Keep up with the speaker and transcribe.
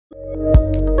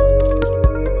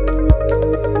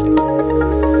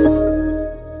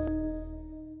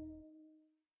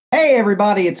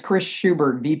everybody. It's Chris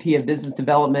Shubert, VP of Business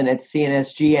Development at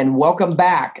CNSG, and welcome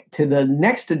back to the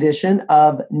next edition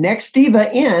of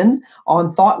Nextiva In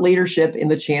on Thought Leadership in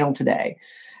the channel today.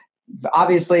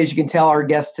 Obviously, as you can tell, our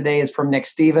guest today is from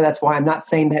Nextiva. That's why I'm not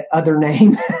saying that other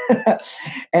name.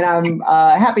 And I'm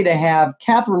happy to have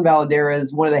Cathryn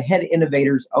Valladares, one of the head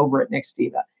innovators over at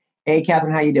Nextiva. Hey,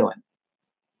 Cathryn, how you doing?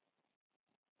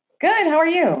 Good. How are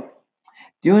you?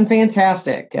 Doing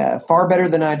fantastic. Far better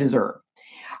than I deserve.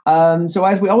 So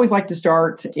as we always like to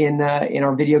start in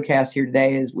our video cast here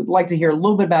today is we'd like to hear a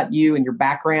little bit about you and your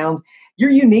background.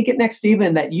 You're unique at Nextiva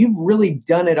in that you've really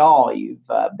done it all. You've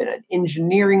been an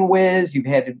engineering whiz. You've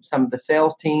had some of the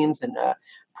sales teams and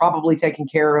probably taken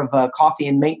care of coffee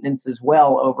and maintenance as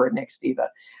well over at Nextiva.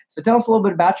 So tell us a little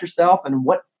bit about yourself and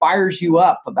what fires you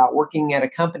up about working at a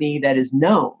company that is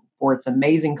known for its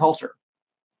amazing culture.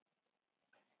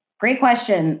 Great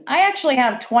question. I actually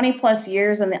have 20 plus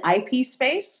years in the IP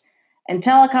space, and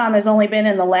telecom has only been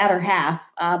in the latter half.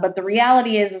 But the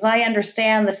reality is I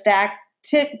understand the stack,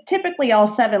 typically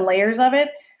all 7 layers of it,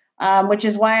 which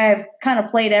is why I've kind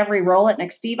of played every role at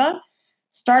Nextiva.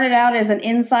 Started out as an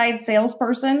inside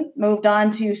salesperson, moved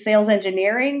on to sales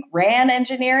engineering, ran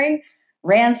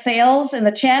sales in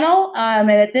the channel.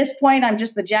 And at this point, I'm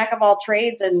just the jack of all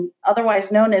trades and otherwise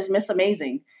known as Miss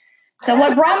Amazing. So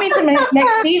what brought me to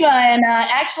Nextiva and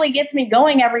actually gets me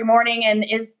going every morning and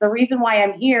is the reason why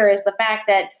I'm here is the fact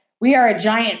that we are a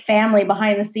giant family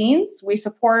behind the scenes. We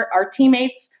support our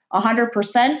teammates 100%.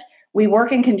 We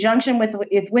work in conjunction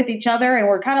with each other, and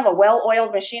we're kind of a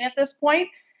well-oiled machine at this point.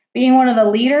 Being one of the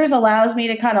leaders allows me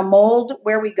to kind of mold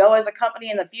where we go as a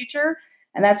company in the future,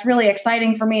 and that's really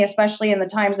exciting for me, especially in the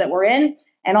times that we're in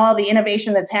and all the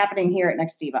innovation that's happening here at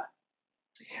Nextiva.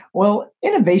 Well,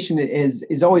 innovation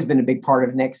is always been a big part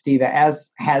of Nextiva,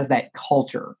 as has that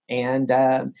culture. And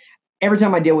every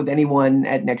time I deal with anyone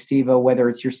at Nextiva, whether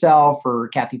it's yourself or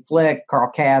Kathy Flick,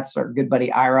 Carl Katz, or good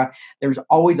buddy Ira, there's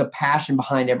always a passion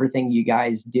behind everything you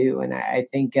guys do. And I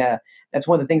think that's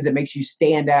one of the things that makes you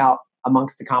stand out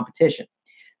amongst the competition.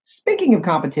 Speaking of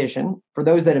competition, for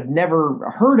those that have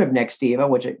never heard of Nextiva,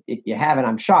 which if you haven't,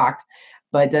 I'm shocked,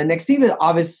 but Nextiva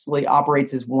obviously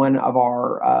operates as one of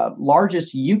our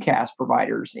largest UCaaS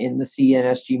providers in the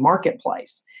CNSG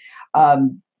marketplace.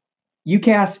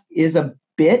 UCaaS is a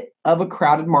bit of a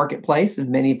crowded marketplace, as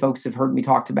many folks have heard me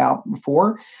talked about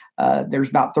before. There's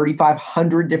about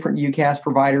 3,500 different UCaaS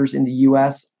providers in the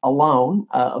U.S. alone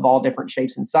of all different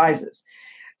shapes and sizes.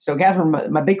 So, Cathryn,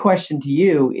 my big question to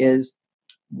you is,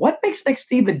 what makes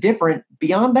Nextiva different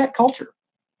beyond that culture?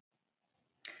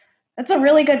 That's a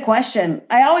really good question.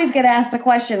 I always get asked the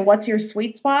question, what's your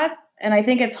sweet spot? And I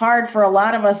think it's hard for a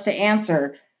lot of us to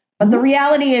answer. But the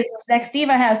reality is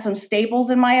Nextiva has some staples,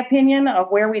 in my opinion, of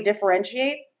where we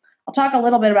differentiate. I'll talk a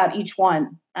little bit about each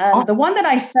one. The one that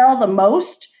I sell the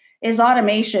most is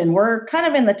automation. We're kind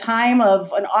of in the time of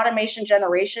an automation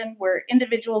generation where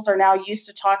individuals are now used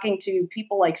to talking to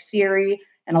people like Siri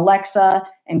and Alexa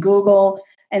and Google.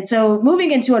 And so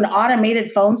moving into an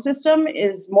automated phone system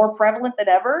is more prevalent than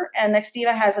ever, and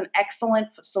Nextiva has an excellent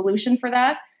solution for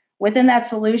that. Within that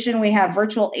solution, we have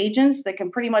virtual agents that can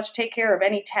pretty much take care of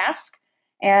any task,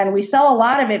 and we sell a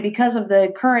lot of it because of the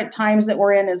current times that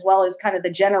we're in, as well as kind of the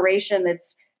generation that's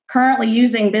currently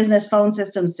using business phone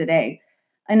systems today.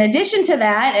 In addition to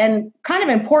that, and kind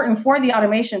of important for the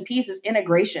automation piece, is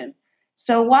integration.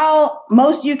 So while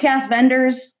most UCaaS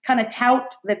vendors kind of tout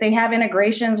that they have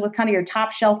integrations with kind of your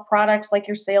top shelf products like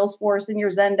your Salesforce and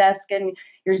your Zendesk and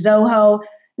your Zoho,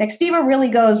 Nextiva really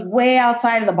goes way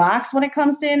outside of the box when it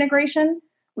comes to integration.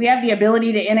 We have the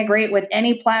ability to integrate with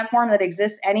any platform that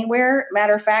exists anywhere.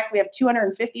 Matter of fact, we have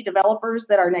 250 developers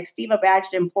that are Nextiva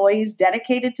badged employees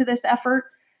dedicated to this effort.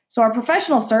 So our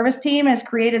professional service team has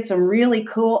created some really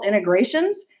cool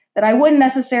integrations that I wouldn't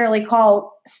necessarily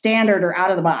call standard or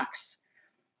out of the box.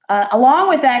 Along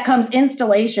with that comes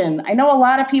installation. I know a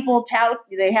lot of people tout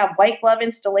they have white glove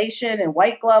installation and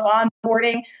white glove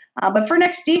onboarding, but for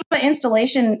Nextiva,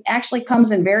 installation actually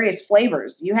comes in various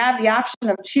flavors. You have the option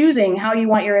of choosing how you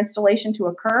want your installation to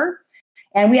occur,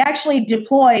 and we actually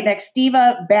deploy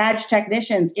Nextiva badge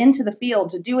technicians into the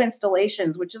field to do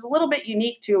installations, which is a little bit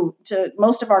unique to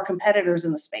most of our competitors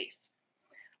in the space.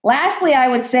 Lastly, I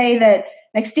would say that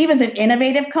Nextiva is an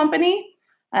innovative company.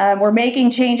 We're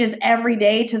making changes every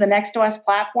day to the NextOS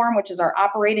platform, which is our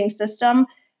operating system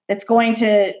that's going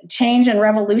to change and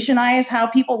revolutionize how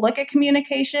people look at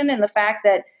communication, and the fact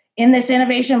that in this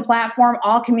innovation platform,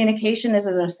 all communication is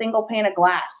in a single pane of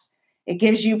glass. It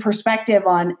gives you perspective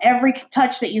on every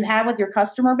touch that you have with your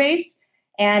customer base,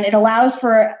 And it allows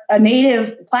for a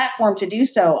native platform to do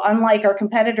so, unlike our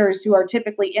competitors who are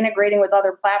typically integrating with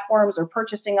other platforms or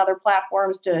purchasing other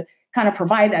platforms to kind of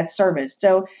provide that service.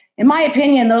 So in my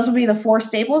opinion, those would be the four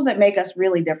staples that make us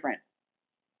really different.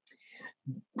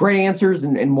 Great answers,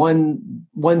 and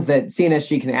ones that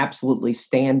CNSG can absolutely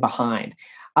stand behind.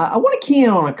 I want to key in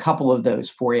on a couple of those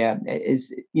for you.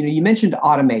 You mentioned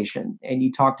automation, and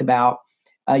you talked about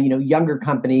younger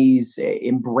companies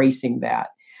embracing that.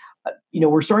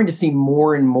 We're starting to see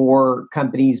more and more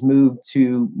companies move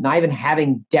to not even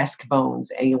having desk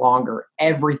phones any longer.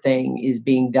 Everything is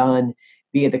being done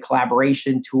via the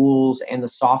collaboration tools and the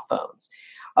soft phones.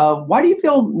 Why do you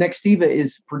feel Nextiva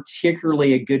is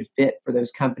particularly a good fit for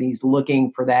those companies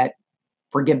looking for that,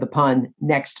 forgive the pun,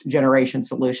 next generation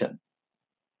solution?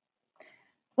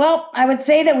 Well, I would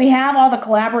say that we have all the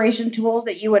collaboration tools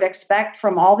that you would expect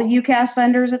from all the UCaaS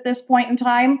vendors at this point in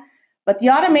time, but the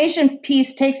automation piece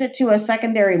takes it to a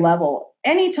secondary level.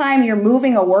 Anytime you're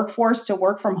moving a workforce to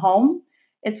work from home,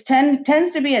 it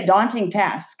tends to be a daunting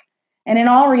task. And in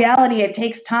all reality, it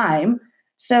takes time.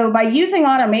 So by using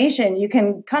automation, you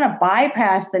can kind of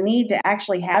bypass the need to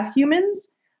actually have humans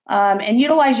and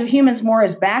utilize your humans more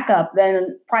as backup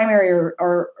than primary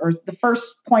or the first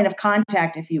point of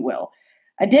contact, if you will.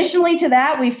 Additionally to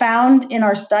that, we found in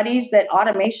our studies that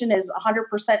automation is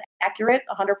 100% accurate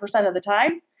 100% of the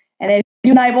time. And as you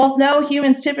and I both know,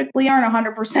 humans typically aren't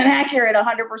 100% accurate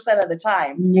 100% of the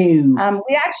time. No.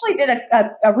 We actually did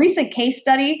a recent case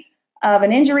study of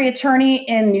an injury attorney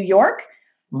in New York.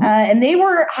 And they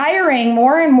were hiring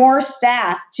more and more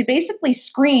staff to basically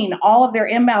screen all of their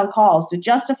inbound calls to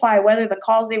justify whether the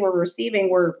calls they were receiving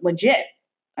were legit.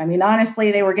 I mean,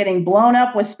 honestly, they were getting blown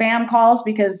up with spam calls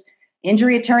because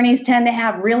injury attorneys tend to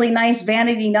have really nice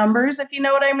vanity numbers, if you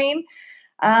know what I mean.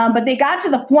 But they got to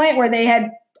the point where they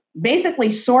had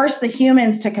basically sourced the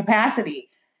humans to capacity.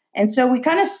 And so we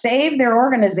kind of saved their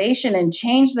organization and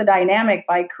changed the dynamic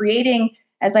by creating,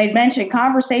 as I mentioned,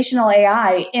 conversational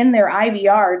AI in their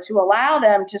IVR to allow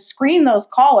them to screen those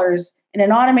callers in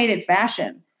an automated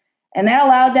fashion. And that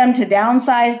allowed them to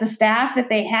downsize the staff that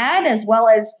they had, as well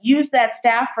as use that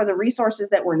staff for the resources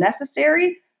that were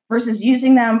necessary versus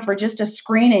using them for just a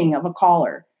screening of a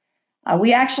caller.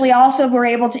 We actually also were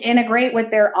able to integrate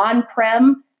with their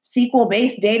on-prem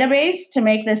SQL-based database to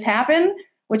make this happen,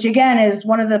 which again is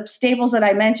one of the staples that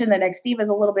I mentioned that Nextiva is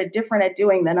a little bit different at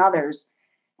doing than others.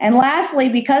 And lastly,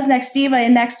 because Nextiva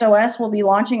and NextOS will be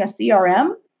launching a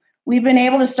CRM, we've been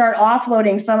able to start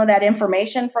offloading some of that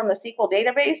information from the SQL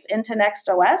database into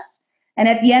NextOS. And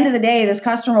at the end of the day, this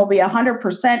customer will be 100%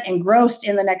 engrossed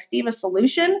in the Nextiva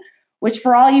solution, which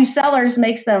for all you sellers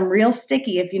makes them real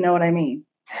sticky, if you know what I mean.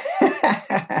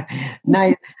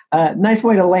 Nice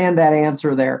way to land that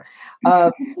answer there.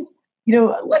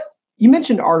 You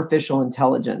mentioned artificial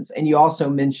intelligence, and you also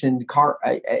mentioned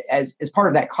as part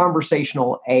of that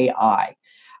conversational AI.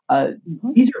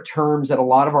 These are terms that a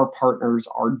lot of our partners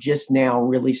are just now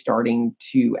really starting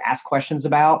to ask questions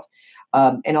about,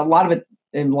 and a lot of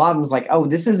them is like, oh,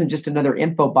 this isn't just another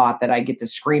info bot that I get to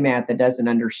scream at that doesn't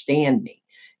understand me.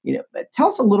 Tell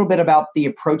us a little bit about the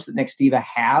approach that Nextiva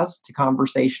has to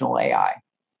conversational AI.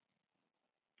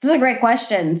 This is a great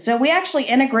question. So we actually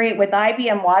integrate with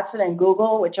IBM Watson and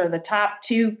Google, which are the top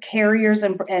two carriers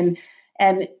and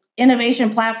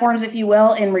innovation platforms, if you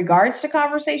will, in regards to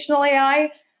conversational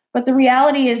AI. But the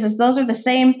reality is those are the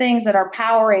same things that are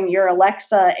powering your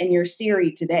Alexa and your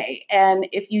Siri today. And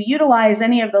if you utilize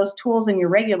any of those tools in your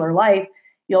regular life,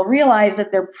 you'll realize that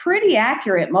they're pretty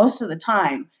accurate most of the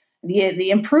time. The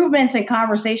improvements in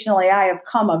conversational AI have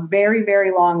come a very,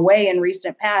 very long way in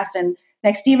recent past, and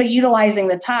Nextiva utilizing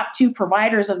the top two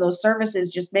providers of those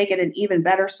services just make it an even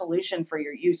better solution for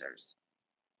your users.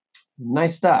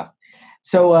 Nice stuff.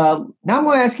 So now I'm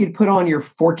going to ask you to put on your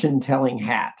fortune-telling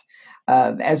hat.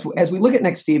 As we look at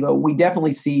Nextiva, we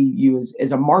definitely see you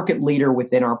as a market leader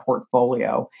within our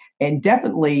portfolio, and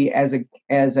definitely as a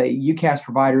UCaaS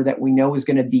provider that we know is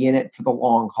going to be in it for the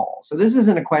long haul. So this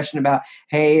isn't a question about,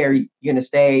 hey, are you going to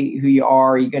stay who you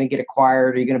are? Are you going to get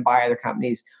acquired? Are you going to buy other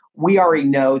companies? We already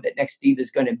know that Nextiva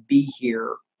is going to be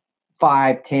here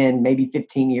 5, 10, maybe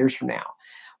 15 years from now.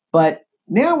 But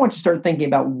now I want you to start thinking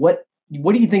about what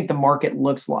do you think the market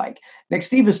looks like?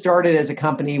 Nextiva started as a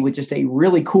company with just a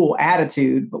really cool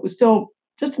attitude, but was still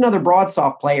just another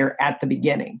BroadSoft player at the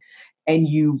beginning. And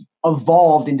you've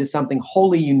evolved into something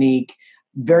wholly unique,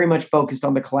 very much focused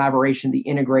on the collaboration, the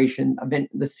integration,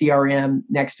 the CRM,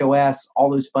 NextOS,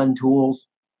 all those fun tools.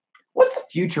 What's the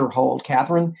future hold,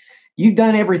 Cathryn? You've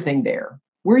done everything there.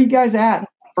 Where are you guys at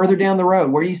further down the road?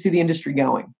 Where do you see the industry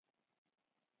going?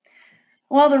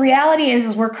 Well, the reality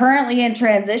is we're currently in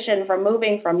transition from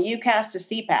moving from UCaaS to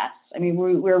CPaaS. I mean,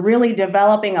 we're really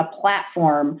developing a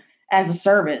platform as a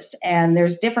service, and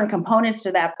there's different components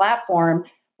to that platform.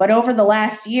 But over the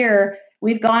last year,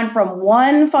 we've gone from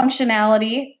one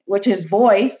functionality, which is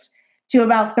voice, to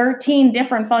about 13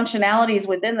 different functionalities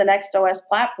within the NextOS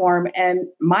platform. And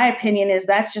my opinion is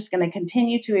that's just going to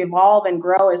continue to evolve and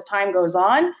grow as time goes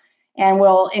on, and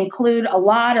will include a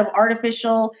lot of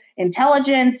artificial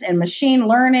intelligence and machine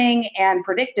learning and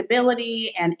predictability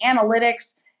and analytics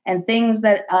and things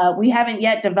that we haven't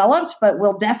yet developed, but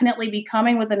will definitely be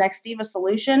coming with the Nextiva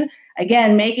solution.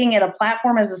 Again, making it a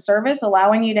platform as a service,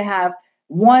 allowing you to have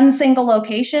one single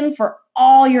location for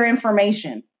all your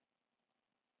information.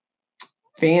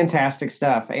 Fantastic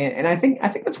stuff. And I think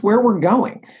that's where we're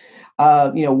going.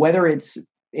 Whether it's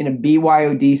in a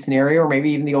BYOD scenario, or maybe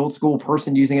even the old school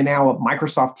person using a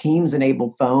Microsoft Teams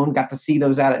enabled phone, got to see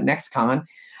those out at NextCon.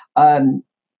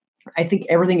 I think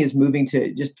everything is moving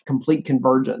to just complete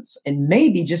convergence, and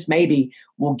maybe, just maybe,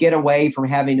 we'll get away from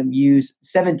having to use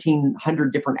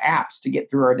 1,700 different apps to get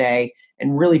through our day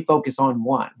and really focus on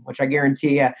one, which I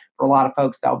guarantee you for a lot of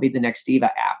folks, that'll be the Nextiva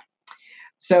app.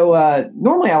 So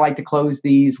normally I like to close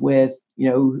these with,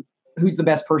 who's the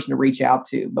best person to reach out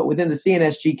to, but within the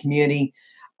CNSG community,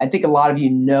 I think a lot of you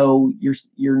know your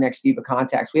Nextiva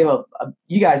contacts. We have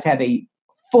you guys have a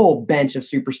full bench of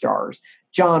superstars: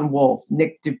 John Wolf,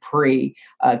 Nick Dupree,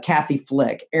 Kathy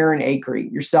Flick, Aaron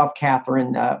Akery, yourself,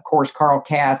 Cathryn, of course, Carl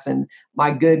Katz, and my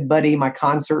good buddy, my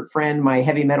concert friend, my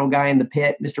heavy metal guy in the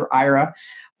pit, Mr. Ira.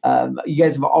 You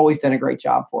guys have always done a great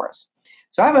job for us.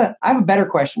 So I have a better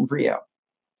question for you.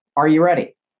 Are you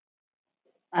ready?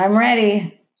 I'm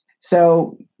ready.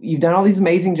 So you've done all these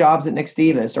amazing jobs at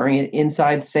Nextiva, starting in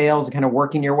inside sales and kind of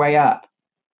working your way up.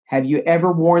 Have you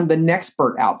ever worn the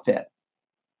Nexpert outfit?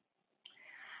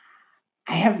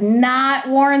 I have not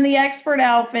worn the expert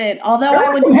outfit, although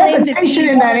I would claim to be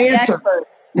in that answer.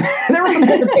 There was some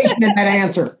hesitation in that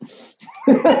answer.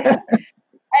 I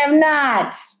have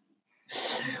not.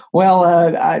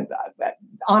 Well,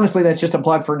 honestly, that's just a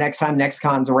plug for next time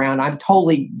NextCon's around. I'm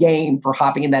totally game for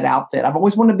hopping in that outfit. I've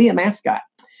always wanted to be a mascot.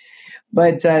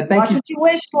 But thank you. That's what you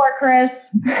wish for, Chris.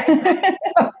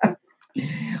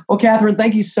 Well, Cathryn,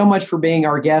 thank you so much for being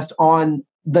our guest on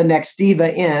the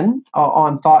Nextiva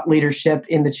on thought leadership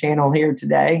in the channel here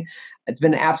today. It's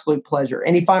been an absolute pleasure.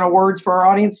 Any final words for our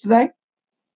audience today?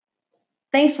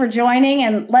 Thanks for joining,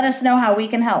 and let us know how we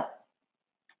can help.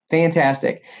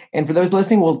 Fantastic. And for those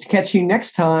listening, we'll catch you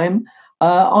next time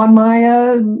on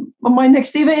my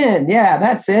Nextiva In. Yeah,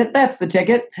 that's it. That's the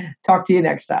ticket. Talk to you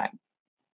next time.